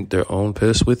and drink their own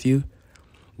piss with you?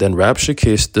 Then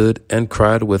Rabshakeh stood and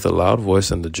cried with a loud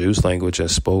voice in the Jews' language, and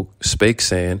spake,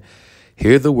 saying,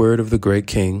 Hear the word of the great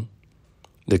king,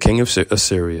 the king of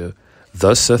Assyria.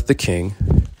 Thus saith the king,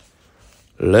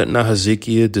 Let not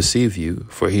Hezekiah deceive you,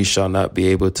 for he shall not be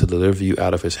able to deliver you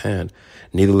out of his hand.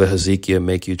 Neither let Hezekiah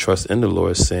make you trust in the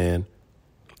Lord, saying,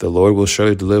 The Lord will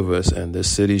surely deliver us, and this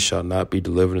city shall not be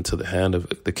delivered into the hand of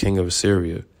the king of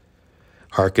Assyria.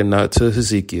 Hearken not to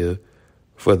Hezekiah,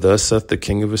 for thus saith the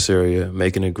king of Assyria,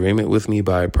 Make an agreement with me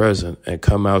by a present, and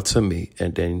come out to me,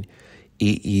 and then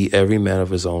eat ye every man of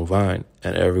his own vine,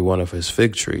 and every one of his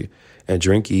fig tree, and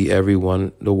drink ye every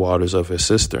one the waters of his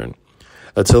cistern,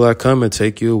 until I come and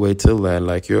take you away to a land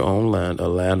like your own land, a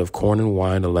land of corn and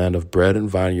wine, a land of bread and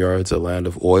vineyards, a land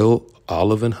of oil,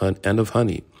 olive, and of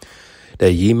honey,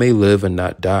 that ye may live and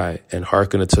not die. And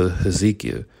hearken unto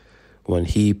Hezekiah, when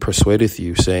he persuadeth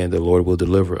you, saying, The Lord will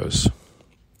deliver us.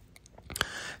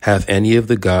 Hath any of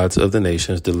the gods of the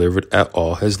nations delivered at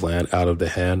all his land out of the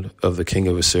hand of the king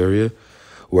of Assyria?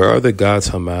 Where are the gods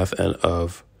Hamath and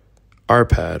of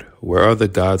Arpad? Where are the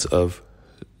gods of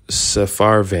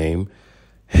Sepharvaim,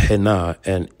 Henah,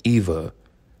 and Eva?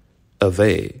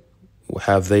 Aveh?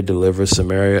 Have they delivered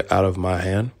Samaria out of my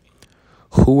hand?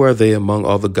 Who are they among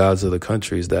all the gods of the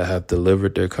countries that have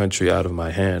delivered their country out of my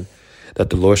hand,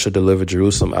 that the Lord should deliver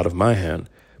Jerusalem out of my hand?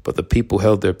 But the people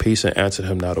held their peace and answered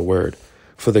him not a word.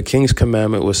 For the king's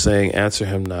commandment was saying, Answer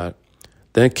him not.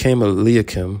 Then came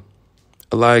Eliakim,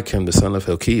 the son of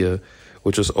Hilkiah,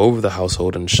 which was over the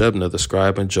household, and Shebna, the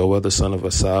scribe, and Joah, the son of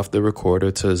Asaph, the recorder,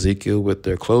 to Ezekiel with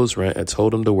their clothes rent, and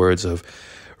told him the words of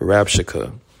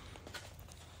Rabshakeh.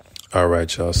 All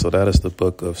right, y'all. So that is the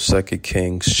book of 2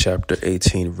 Kings, chapter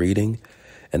 18 reading.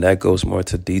 And that goes more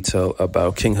into detail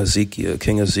about King Hezekiah.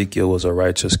 King Hezekiah was a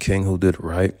righteous king who did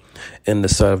right in the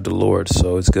sight of the Lord.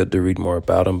 So it's good to read more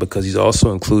about him, because he's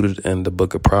also included in the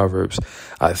book of Proverbs.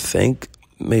 I think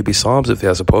maybe Psalms if he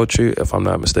has a poetry, if I'm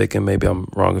not mistaken. Maybe I'm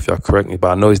wrong if y'all correct me,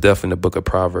 but I know he's definitely in the book of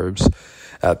Proverbs.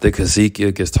 I think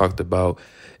Hezekiah gets talked about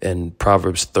in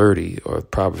Proverbs 30 or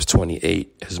Proverbs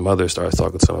 28. His mother starts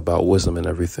talking to him about wisdom and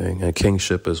everything, and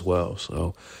kingship as well.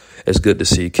 So it's good to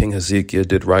see King Hezekiah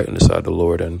did right in the sight of the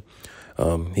Lord, and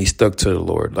he stuck to the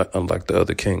Lord, unlike the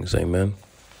other kings. Amen.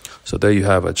 So there you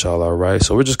have it, y'all. All right.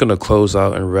 So we're just going to close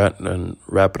out and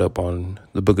wrap it up on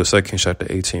the book of 2 Kings chapter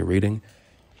 18 reading.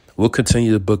 We'll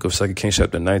continue the book of 2 Kings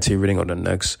chapter 19 reading on the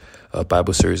next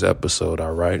Bible series episode.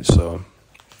 All right. So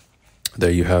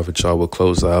there you have it, y'all. We'll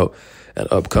close out. And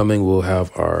upcoming, we'll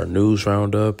have our news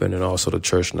roundup and then also the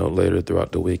church note later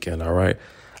throughout the weekend. All right.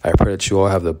 I pray that you all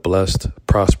have the blessed,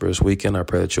 prosperous weekend. I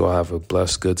pray that you all have a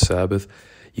blessed, good Sabbath.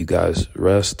 You guys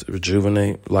rest,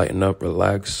 rejuvenate, lighten up,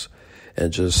 relax,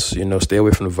 and just, stay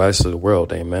away from the vices of the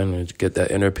world. Amen. And get that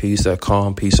inner peace, that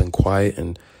calm peace and quiet,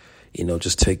 and,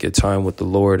 just take your time with the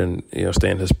Lord and,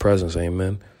 stay in his presence.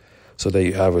 Amen. So there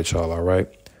you have it, y'all. All right.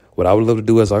 What I would love to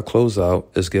do as I close out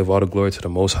is give all the glory to the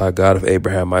Most High God of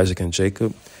Abraham, Isaac, and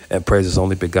Jacob, and praise his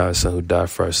only begotten Son who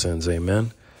died for our sins.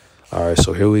 Amen. All right.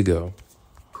 So here we go.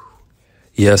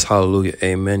 Yes, hallelujah,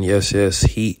 amen. Yes,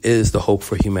 he is the hope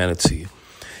for humanity.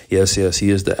 Yes, he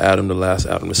is the Adam, the last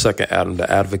Adam, the second Adam, the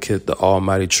advocate, the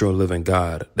almighty, true and living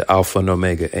God, the Alpha and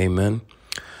Omega, amen.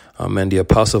 Amen. The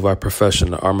apostle of our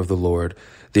profession, the arm of the Lord,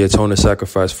 the atoning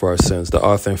sacrifice for our sins, the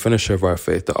author and finisher of our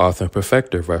faith, the author and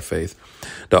perfecter of our faith,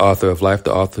 the author of life,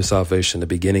 the author of salvation, the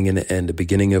beginning and the end, the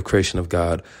beginning of creation of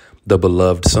God, the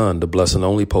beloved Son, the blessed and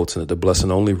only potentate, the blessed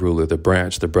and only ruler, the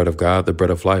branch, the bread of God, the bread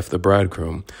of life, the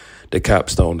bridegroom, the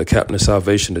capstone, the captain of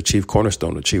salvation, the chief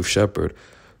cornerstone, the chief shepherd,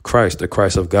 Christ, the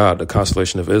Christ of God, the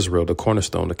consolation of Israel, the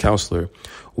cornerstone, the counselor,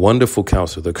 wonderful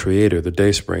counselor, the creator, the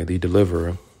dayspring, the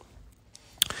deliverer,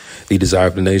 the desire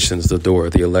of the nations, the door,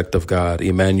 the elect of God,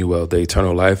 Emmanuel, the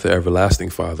eternal life, the everlasting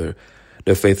Father,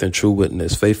 the faith and true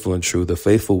witness, faithful and true, the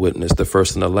faithful witness, the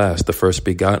first and the last, the first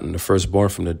begotten, the firstborn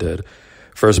from the dead,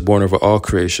 firstborn over all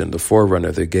creation, the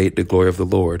forerunner, the gate, the glory of the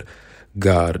Lord,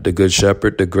 God, the good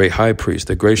shepherd, the great high priest,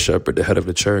 the great shepherd, the head of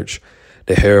the church,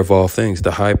 the heir of all things,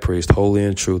 the high priest, holy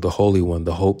and true, the holy one,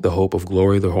 the hope of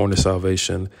glory, the horn of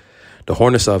salvation,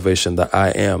 the I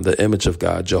am, the image of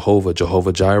God, Jehovah,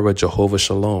 Jehovah Jireh, Jehovah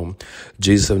Shalom,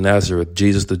 Jesus of Nazareth,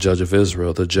 Jesus, the judge of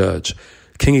Israel, the judge,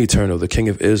 King eternal, the King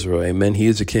of Israel. Amen. He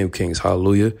is the King of kings.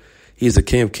 Hallelujah. He is the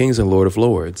King of kings and Lord of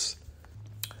lords.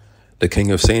 The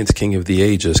King of saints, King of the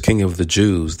ages, King of the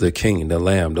Jews, the King, the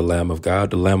Lamb of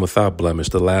God, the Lamb without blemish,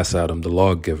 the last Adam, the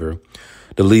lawgiver,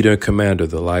 the leader and commander,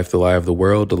 the life of the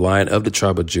world, the Lion of the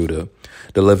tribe of Judah,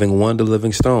 the living one, the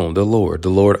living stone, the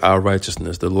Lord our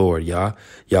righteousness, the Lord, Yahweh,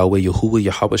 Yahuwah,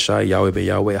 Yahweh Shai, Yahweh be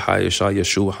Yahweh, Hayashah,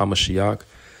 Yeshua, HaMashiach.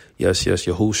 Yes,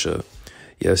 Yahusha.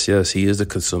 Yes, he is the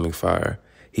consuming fire.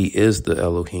 He is the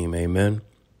Elohim, amen.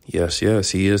 Yes,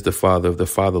 he is the father of the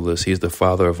fatherless. He is the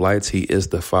father of lights. He is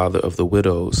the father of the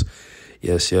widows.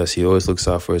 Yes, he always looks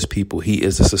out for his people. He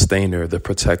is the sustainer, the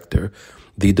protector,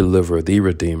 the deliverer, the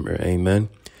redeemer. Amen.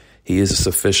 He is a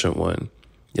sufficient one.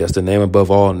 Yes, the name above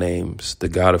all names, the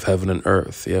God of heaven and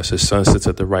earth. Yes, his son sits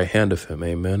at the right hand of him.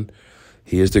 Amen.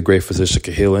 He is the great physician,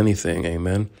 can heal anything.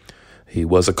 Amen. He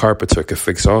was a carpenter, could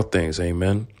fix all things.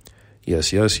 Amen.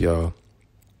 Yes, y'all.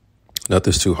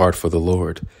 Nothing's too hard for the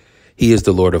Lord. He is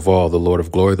the Lord of all, the Lord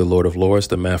of glory, the Lord of lords,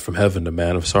 the man from heaven, the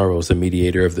man of sorrows, the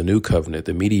mediator of the new covenant,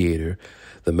 the mediator,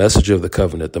 the messenger of the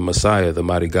covenant, the Messiah, the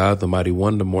mighty God, the mighty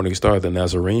one, the morning star, the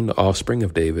Nazarene, the offspring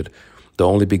of David, the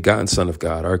only begotten Son of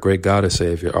God, our great God and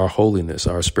Savior, our holiness,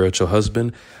 our spiritual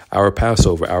husband, our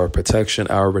Passover, our protection,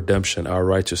 our redemption, our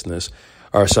righteousness,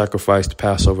 our sacrificed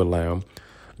Passover lamb,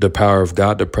 the power of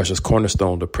God, the precious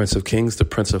cornerstone, the Prince of Kings, the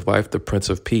Prince of Life, the Prince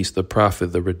of Peace, the prophet,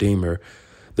 the Redeemer,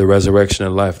 the resurrection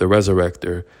and life, the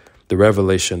resurrector, the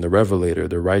revelation, the revelator,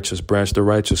 the righteous branch, the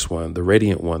righteous one, the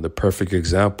radiant one, the perfect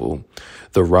example,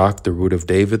 the rock, the root of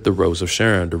David, the rose of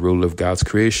Sharon, the ruler of God's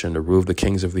creation, the rule of the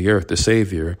kings of the earth, the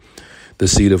Savior, the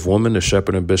seed of woman, the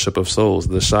shepherd and bishop of souls,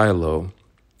 the Shiloh,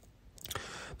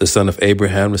 the son of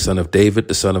Abraham, the son of David,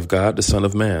 the son of God, the son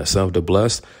of man, son of the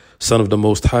blessed, son of the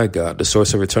most high God, the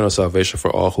source of eternal salvation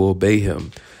for all who obey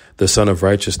him, the Son of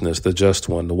righteousness, the just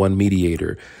one, the one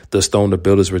mediator, the stone the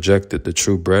builders rejected, the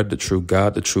true bread, the true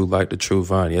God, the true light, the true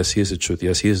vine. Yes, he is the truth.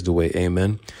 Yes, he is the way.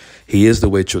 Amen. He is the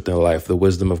way, truth, and life, the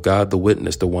wisdom of God, the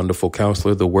witness, the wonderful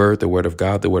counselor, the word of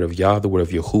God, the word of Yah, the word of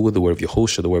Yahuwah, the word of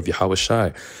Yahusha, the word of Yahweh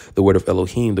Shai, the word of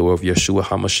Elohim, the word of Yeshua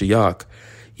HaMashiach.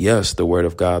 Yes, the word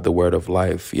of God, the word of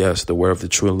life. Yes, the word of the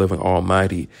true and living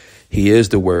Almighty. He is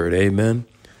the word. Amen.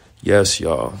 Yes,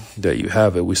 y'all, there you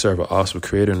have it. We serve an awesome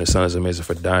creator, and the Son is amazing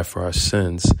for dying for our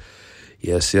sins.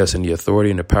 Yes, in the authority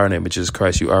and the power name of Jesus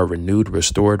Christ, you are renewed,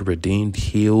 restored, redeemed,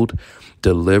 healed,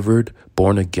 delivered,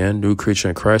 born again, new creature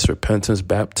in Christ, repentance,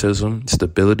 baptism,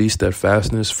 stability,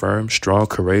 steadfastness, firm, strong,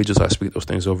 courageous. I speak those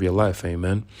things over your life.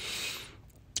 Amen.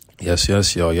 Yes,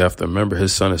 y'all. You have to remember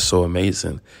his Son is so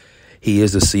amazing. He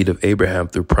is the seed of Abraham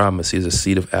through promise. He is the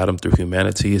seed of Adam through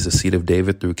humanity. He is the seed of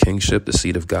David through kingship, the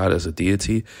seed of God as a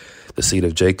deity, the seed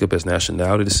of Jacob as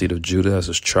nationality, the seed of Judah as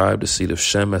his tribe, the seed of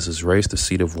Shem as his race, the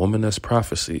seed of woman as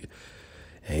prophecy.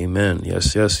 Amen.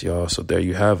 Yes, yes, y'all. So there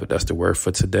you have it. That's the word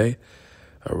for today.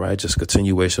 All right. Just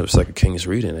continuation of 2 Kings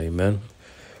reading. Amen.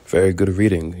 Very good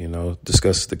reading,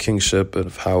 discusses the kingship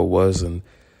and how it was and,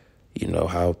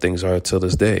 how things are till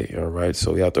this day. All right.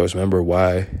 So you have to always remember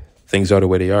why things are the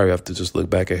way they are. You have to just look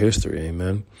back at history.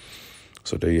 Amen.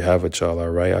 So there you have it, y'all. All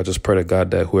right. I just pray to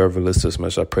God that whoever listens to this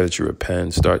message, I pray that you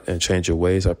repent, start and change your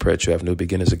ways. I pray that you have new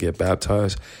beginnings to get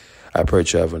baptized. I pray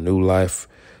that you have a new life,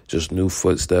 just new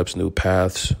footsteps, new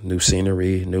paths, new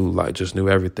scenery, new light, just new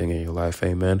everything in your life.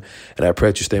 Amen. And I pray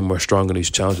that you stay more strong in these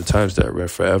challenging times that we're in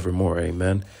forevermore.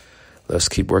 Amen. Let's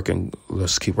keep working.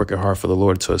 Let's keep working hard for the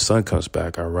Lord until his son comes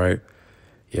back. All right.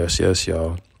 Yes, yes,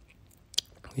 y'all.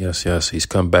 Yes, yes. He's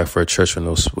come back for a church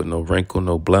with no wrinkle,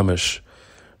 no blemish,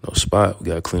 no spot. We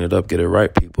got to clean it up, get it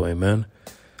right, people. Amen.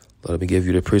 Let me give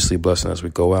you the priestly blessing as we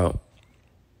go out.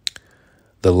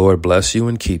 The Lord bless you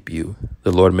and keep you.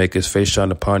 The Lord make his face shine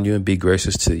upon you and be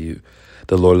gracious to you.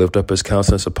 The Lord lift up his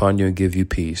countenance upon you and give you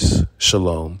peace.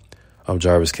 Shalom. I'm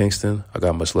Jarvis Kingston. I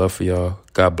got much love for y'all.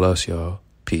 God bless y'all.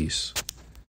 Peace.